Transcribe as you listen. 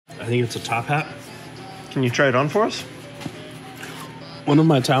I think it's a top hat. Can you try it on for us? One of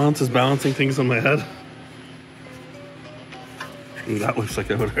my talents is balancing things on my head. Ooh, that looks like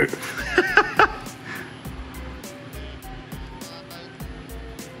it would hurt.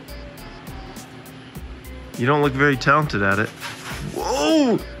 You don't look very talented at it.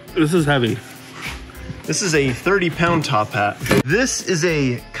 Whoa! This is heavy. This is a 30-pound top hat. This is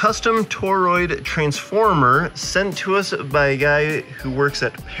a custom toroid transformer sent to us by a guy who works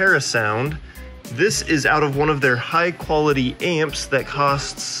at Parasound. This is out of one of their high-quality amps that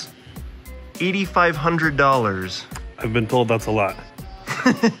costs $8,500. I've been told that's a lot.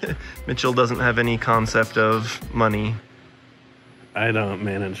 Mitchell doesn't have any concept of money. I don't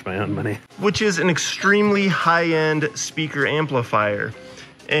manage my own money. Which is an extremely high-end speaker amplifier.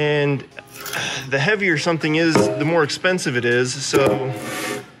 And the heavier something is, the more expensive it is. So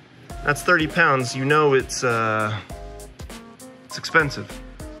that's 30 pounds. You know it's expensive.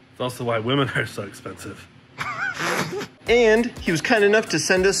 It's also why women are so expensive. And he was kind enough to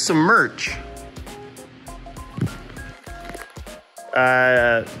send us some merch.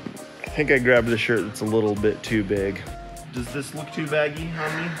 I think I grabbed the shirt that's a little bit too big. Does this look too baggy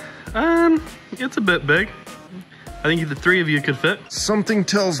on me? It's a bit big. I think the three of you could fit. Something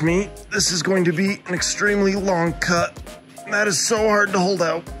tells me this is going to be an extremely long cut. That is so hard to hold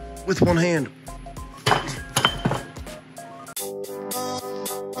out with one hand.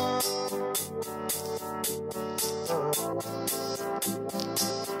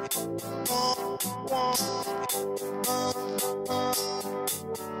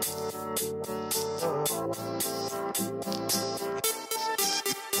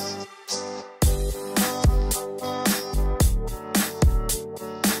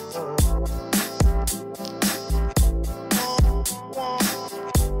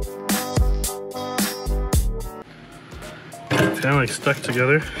 Kind of like stuck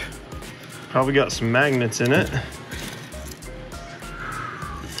together. Probably got some magnets in it.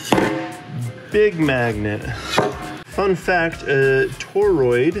 Big magnet. Fun fact, a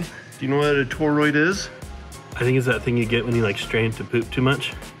toroid. Do you know what a toroid is? I think it's that thing you get when you like strain to poop too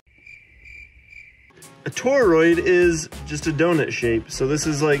much. A toroid is just a donut shape. So this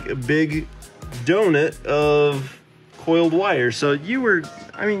is like a big donut of coiled wire. So you were,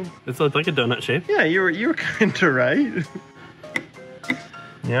 I mean, it's like a donut shape. Yeah, you were kind of right.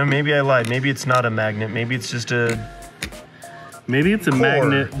 Yeah, maybe I lied. Maybe it's not a magnet. Maybe it's just a... Maybe it's a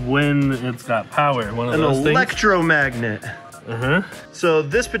magnet when it's got power. One of those things. An electromagnet. Uh-huh. So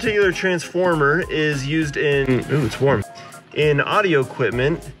this particular transformer is used in... Ooh, it's warm. In audio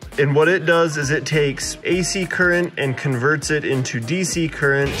equipment. And what it does is it takes AC current and converts it into DC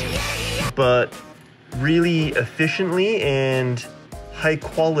current, but really efficiently and high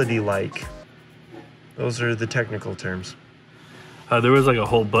quality like. Those are the technical terms. There was like a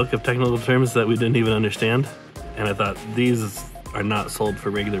whole book of technical terms that we didn't even understand. And I thought, these are not sold for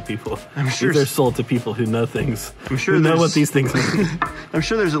regular people. I'm sure they're sold to people who know things. I'm sure who know what these things mean. I'm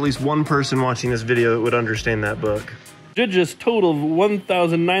sure there's at least one person watching this video that would understand that book. Judges total of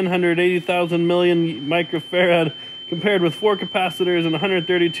 1,980,000 million microfarad compared with 4 capacitors and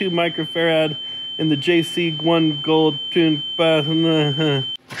 132 microfarad in the JC1 gold tuned bath.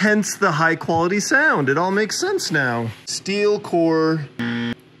 Hence the high quality sound. It all makes sense now. Steel core,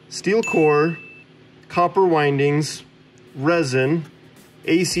 copper windings, resin,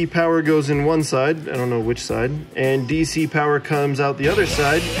 AC power goes in one side, I don't know which side, and DC power comes out the other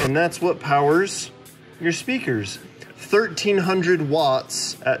side, and that's what powers your speakers. 1,300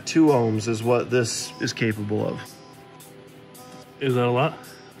 watts at 2 ohms is what this is capable of. Is that a lot?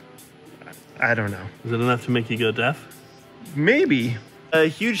 I don't know. Is it enough to make you go deaf? Maybe. A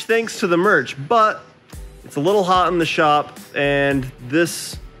huge thanks to the merch, but it's a little hot in the shop, and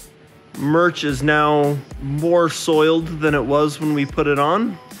this merch is now more soiled than it was when we put it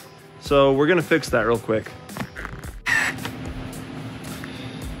on. So we're gonna fix that real quick.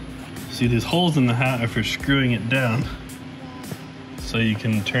 See, these holes in the hat are for screwing it down, so you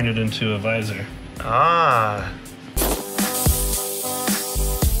can turn it into a visor. Ah.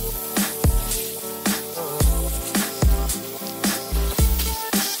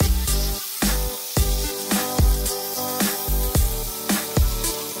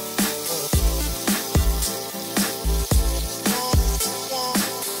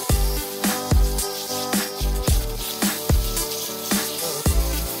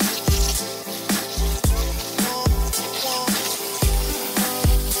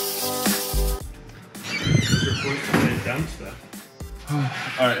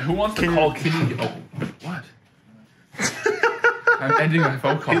 All right, who wants to call Kitty? Oh, what? I'm ending my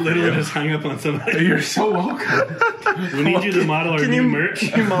phone call. He literally just hung up on somebody. You're so welcome. We need you to model our new merch.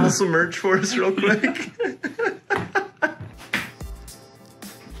 Can you model some merch for us real quick?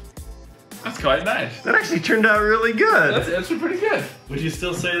 That's quite nice. That actually turned out really good. That's pretty good. Would you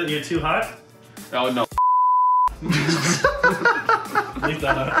still say that you're too hot? Oh, no. Leave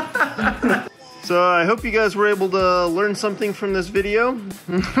that out. So I hope you guys were able to learn something from this video,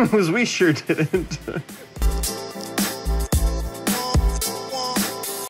 because we sure didn't.